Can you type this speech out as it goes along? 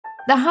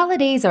The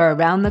holidays are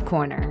around the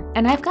corner,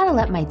 and I've got to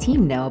let my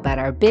team know about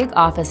our big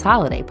office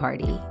holiday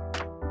party.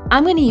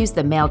 I'm going to use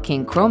the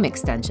MailKing Chrome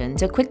extension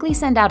to quickly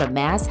send out a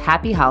mass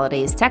Happy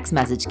Holidays text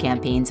message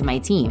campaign to my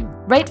team,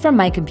 right from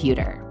my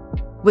computer.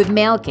 With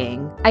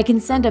MailKing, I can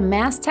send a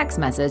mass text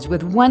message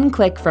with one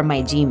click from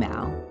my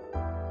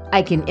Gmail.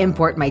 I can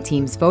import my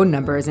team's phone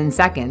numbers in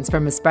seconds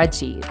from a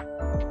spreadsheet.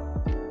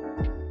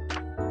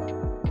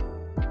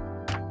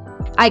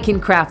 I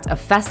can craft a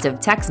festive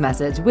text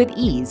message with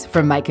ease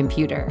from my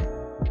computer.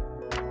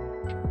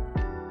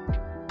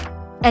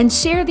 And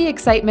share the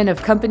excitement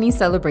of company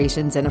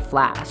celebrations in a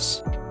flash.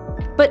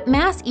 But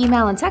mass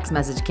email and text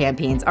message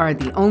campaigns aren't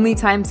the only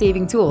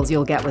time-saving tools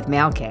you'll get with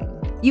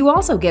MailKing. You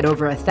also get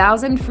over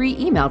 1,000 free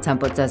email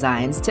template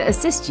designs to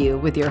assist you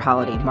with your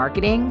holiday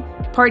marketing,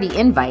 party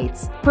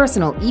invites,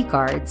 personal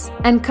e-cards,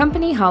 and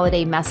company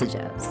holiday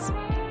messages.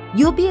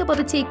 You'll be able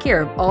to take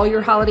care of all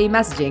your holiday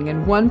messaging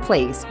in one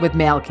place with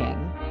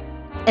MailKing.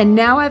 And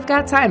now I've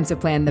got time to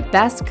plan the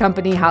best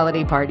company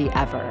holiday party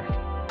ever.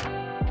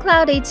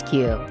 Cloud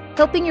HQ,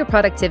 helping your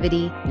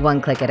productivity one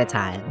click at a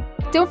time.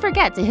 Don't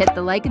forget to hit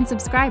the like and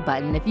subscribe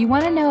button if you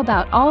want to know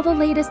about all the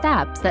latest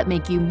apps that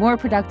make you more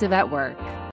productive at work.